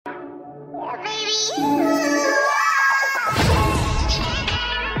Hey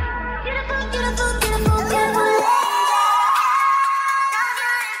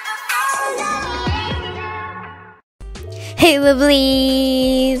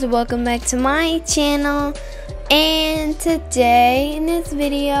lovelies, welcome back to my channel, and today in this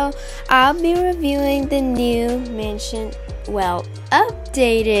video I'll be reviewing the new mansion, well,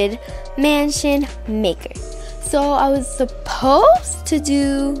 updated mansion maker. So I was supposed to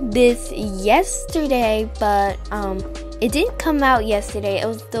do this yesterday, but it didn't come out yesterday. It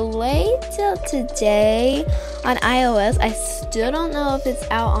was delayed till today on iOS. I still don't know if it's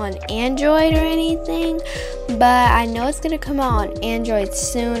out on Android or anything, but I know it's gonna come out on Android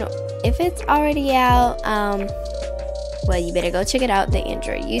soon. If it's already out, well, you better go check it out, the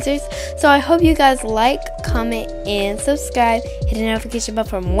Android users. So I hope you guys like, comment, and subscribe. Hit the notification bell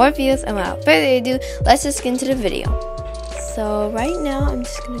for more videos. And without further ado, let's just get into the video. So right now, I'm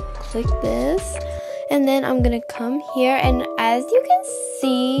just gonna click this, and then I'm gonna come here, and as you can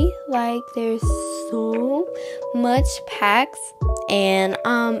see, like, there's so much packs, and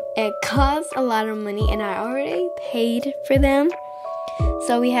it costs a lot of money, and I already paid for them.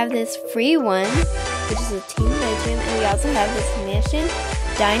 So we have this free one, which is a team bedroom, and we also have this mansion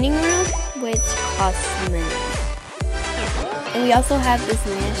dining room, which costs money. And we also have this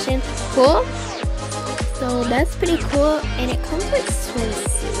mansion pool, so that's pretty cool, and it comes with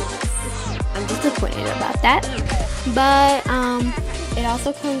swimsuits. I'm disappointed about that, but it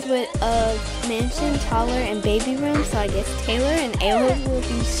also comes with a mansion toddler and baby room, so I guess Taylor and Ayla will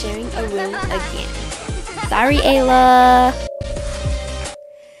be sharing a room again. Sorry, Ayla.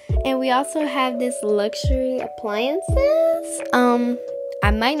 And we also have this luxury appliances. I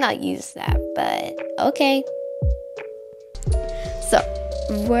might not use that, but okay. So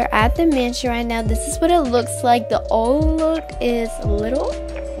we're at the mansion right now. This is what it looks like. The old look is a little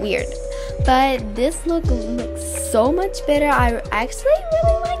weird, but this look looks so much better. I actually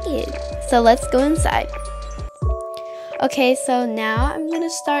really like it. So let's go inside. Okay, so now I'm gonna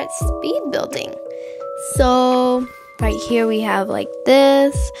start speed building. So right here we have like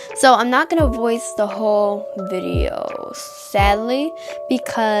this. So I'm not gonna voice the whole video, sadly,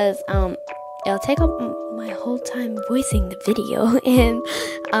 because it'll take up my whole time voicing the video, and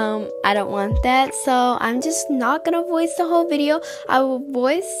I don't want that. So I'm just not gonna voice the whole video. I will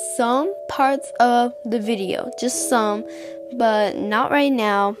voice some parts of the video, just some, but not right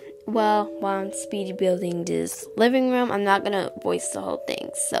now. Well, while I'm speed building this living room, I'm not gonna voice the whole thing.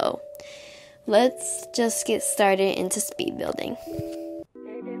 So let's just get started into speed building.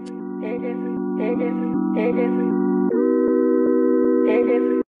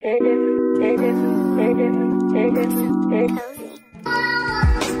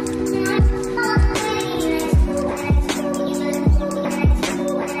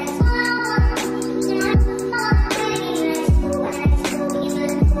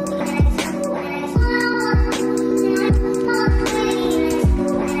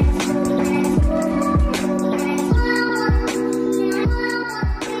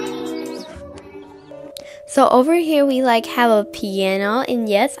 So over here we like have a piano, and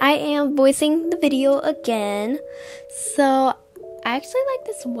yes, I am voicing the video again. So I actually like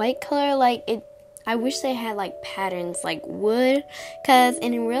this white color, like it. I wish they had like patterns like wood, cause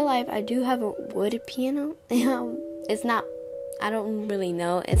in real life I do have a wood piano. It's not, I don't really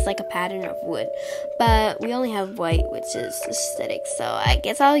know. It's like a pattern of wood, but we only have white, which is aesthetic. So I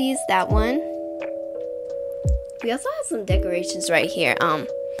guess I'll use that one. We also have some decorations right here.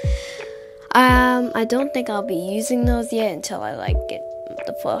 I don't think I'll be using those yet until I like get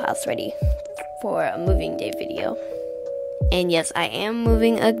the full house ready for a moving day video. And yes, I am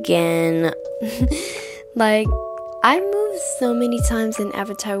moving again. Like, I moved so many times in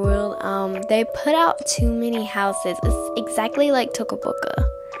Avatar World. They put out too many houses. It's exactly like 𝗄𝗵𝗁𝗶.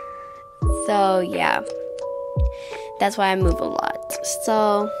 So yeah, that's why I move a lot.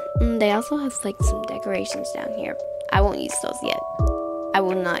 So they also have like some decorations down here. I won't use those yet. I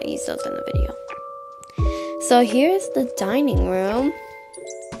will not use those in the video. So here's the dining room.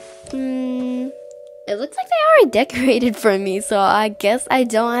 It looks like they already decorated for me, so I guess I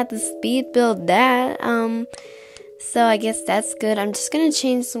don't have to speed build that. So I guess that's good. I'm just gonna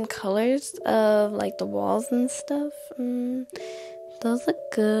change some colors of like the walls and stuff. Those look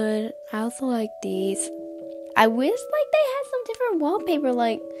good. I also like these. I wish like they had some different wallpaper,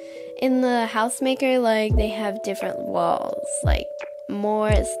 like in the house maker, like they have different walls, like more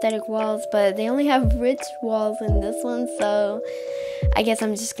aesthetic walls, but they only have rich walls in this one, so I guess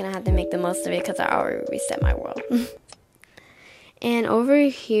I'm just gonna have to make the most of it because I already reset my world. And over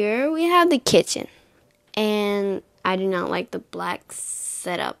here we have the kitchen, and I I do not like the black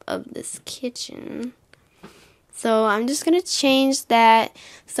setup of this kitchen. So I'm just going to change that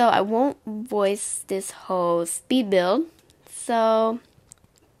so I won't voice this whole speed build. So,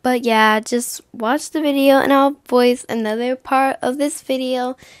 but yeah, just watch the video and I'll voice another part of this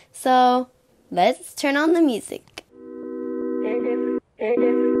video. So let's turn on the music.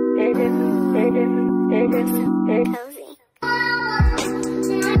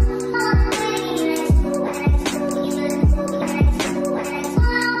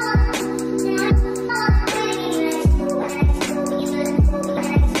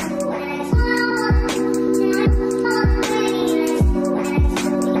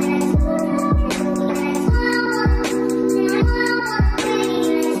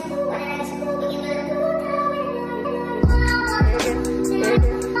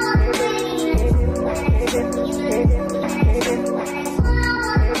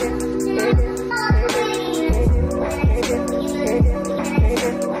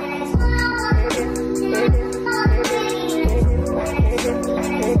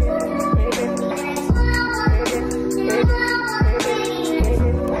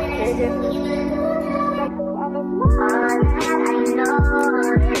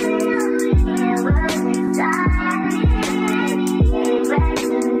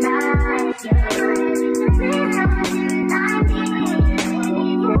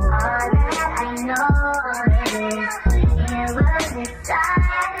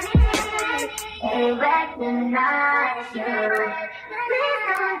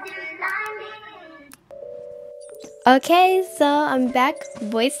 Okay, so I'm back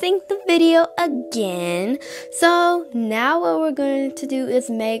voicing the video again. So now what we're going to do is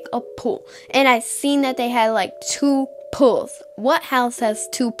make a pool. And I seen that they had like 2 pools. What house has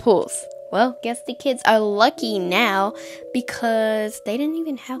 2 pools? Well, guess the kids are lucky now because they didn't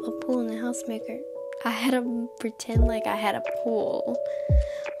even have a pool in the house maker. I had to pretend like I had a pool.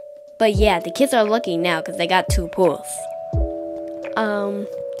 But yeah, the kids are lucky now because they got 2 pools.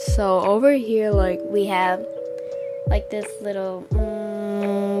 So over here, like, we have like this little,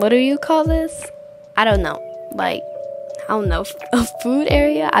 what do you call this? I don't know. Like, I don't know, a food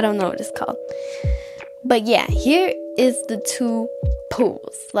area? I don't know what it's called. But yeah, here is the 2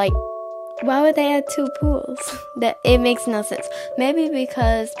 pools. Like, why would they have 2 pools? That it makes no sense. Maybe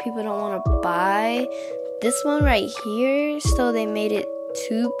because people don't want to buy this one right here, so they made it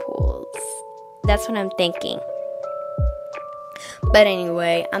 2 pools. That's what I'm thinking. But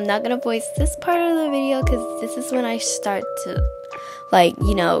anyway, I'm not gonna voice this part of the video because this is when I start to, like,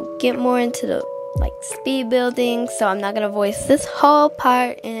 you know, get more into the, like, speed building. So I'm not gonna voice this whole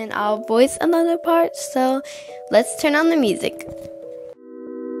part and I'll voice another part. So let's turn on the music.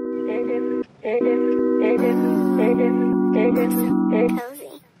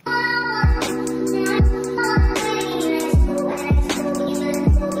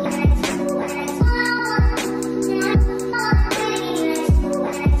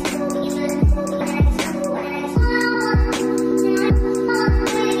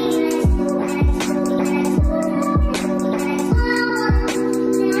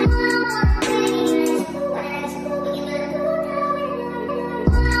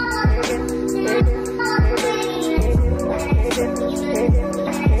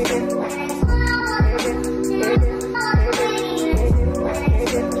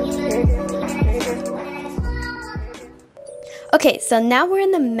 Okay, so now we're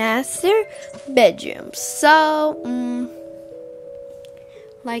in the master bedroom. So,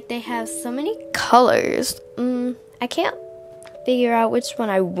 like, they have so many colors. I can't figure out which one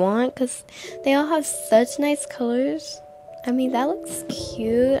I want because they all have such nice colors. I mean, that looks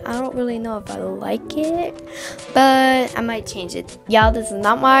cute. I don't really know if I like it, but I might change it. Y'all, this is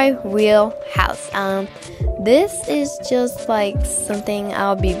not my real house. This is just like something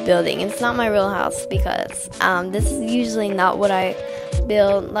I'll be building. It's not my real house because this is usually not what I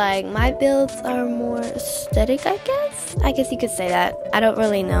build. Like, my builds are more aesthetic, I guess. I guess you could say that. I don't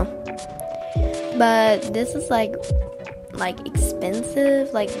really know. But this is like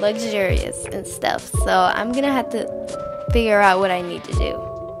expensive, like luxurious and stuff. So I'm gonna have to figure out what I need to do.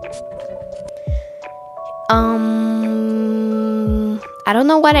 I don't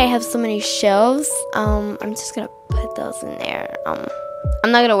know why I have so many shelves. I'm just gonna put those in there.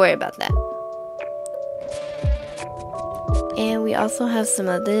 I'm not gonna worry about that. And we also have some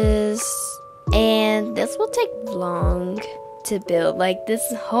of this, and this will take long to build. Like, this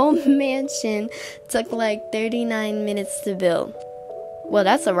whole mansion took like 39 minutes to build. Well,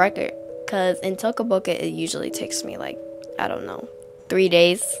 that's a record, because in 𝗄𝗵𝘁𝗶𝘁 it usually takes me like, I don't know, 3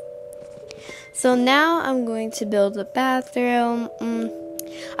 days. So now I'm going to build a bathroom.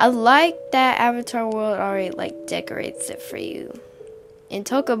 I like that Avatar World already like decorates it for you. In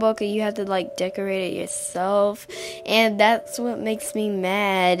𝗄𝗵𝗁, you have to like decorate it yourself, and that's what makes me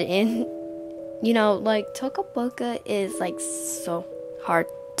mad. And you know, like 𝗄𝗵𝗁 is like so hard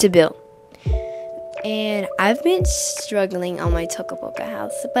to build, and I've been struggling on my 𝗄𝗵𝗁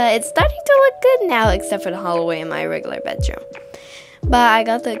house, but it's starting to look good now, except for the hallway in my regular bedroom. But I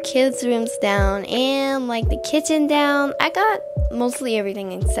got the kids' rooms down and like the kitchen down. I got mostly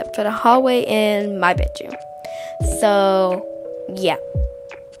everything except for the hallway and my bedroom. So yeah.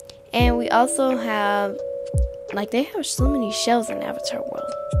 And we also have, like, they have so many shelves in Avatar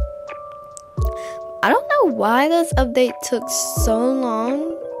World. I don't know why this update took so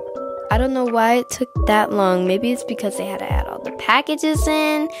long. I don't know why it took that long. Maybe it's because they had to add all the packages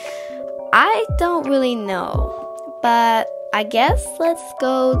in. I don't really know. But I guess let's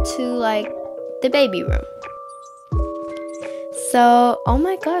go to, like, the baby room. So, oh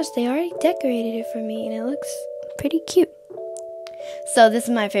my gosh, they already decorated it for me, and it looks pretty cute. So this is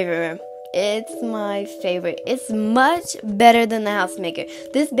my favorite room. It's my favorite. It's much better than the housemaker.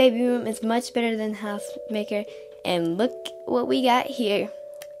 This baby room is much better than the housemaker. And look what we got here.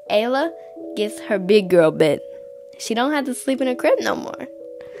 Ayla gets her big girl bed. She don't have to sleep in a crib no more.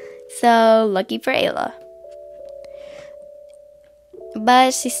 So lucky for Ayla.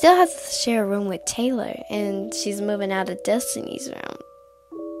 But she still has to share a room with Taylor. And she's moving out of Destiny's room.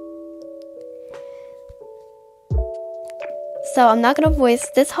 So I'm not going to voice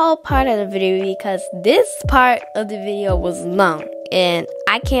this whole part of the video because this part of the video was long. And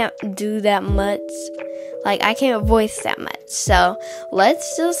I can't do that much. Like, I can't voice that much. So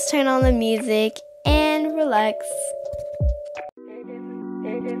let's just turn on the music and relax.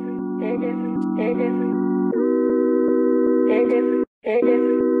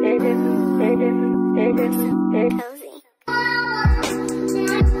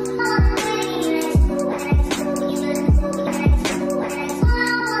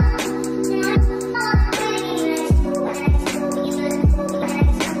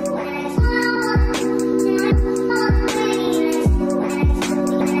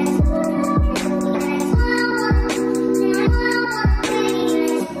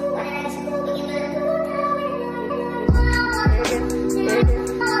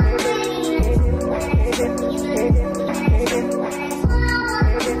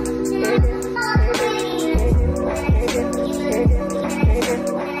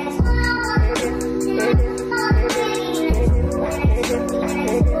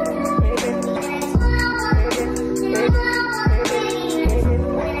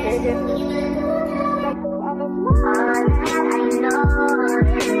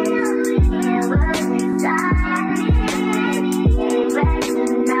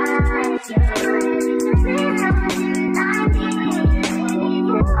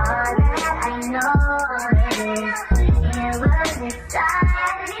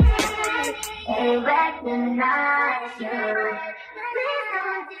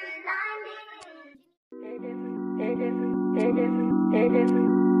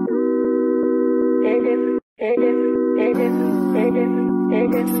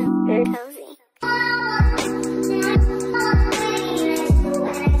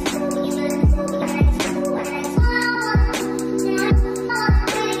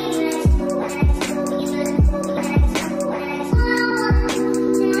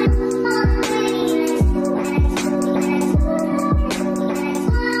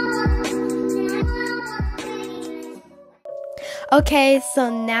 Okay, so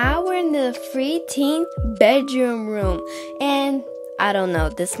now we're in the 13th bedroom room, and I don't know,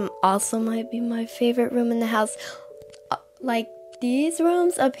 this also might be my favorite room in the house. Like, these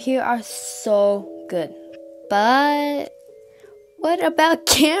rooms up here are so good, but what about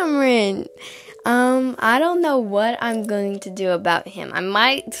Cameron? I don't know what I'm going to do about him. I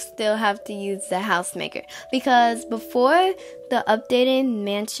might still have to use the housemaker because before the updated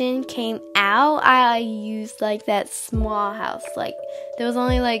mansion came out, I used like that small house. Like there was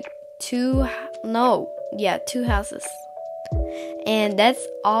only like two houses. And that's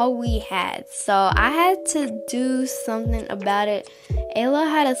all we had. So I had to do something about it. Ayla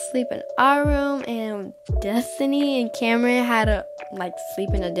had to sleep in our room, and Destiny and Cameron had to like sleep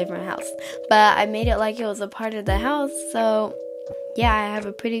in a different house. But I made it like it was a part of the house. So yeah, I have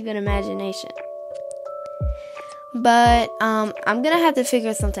a pretty good imagination. But I'm gonna have to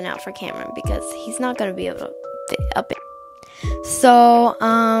figure something out for Cameron because he's not gonna be able to fit up it. So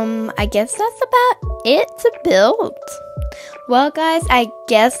I guess that's about it to build. Well guys, I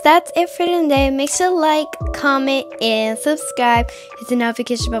guess that's it for today. Make sure to like, comment, and subscribe. Hit the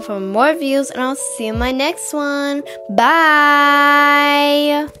notification bell for more views, and I'll see you in my next one.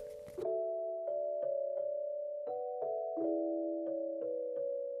 Bye!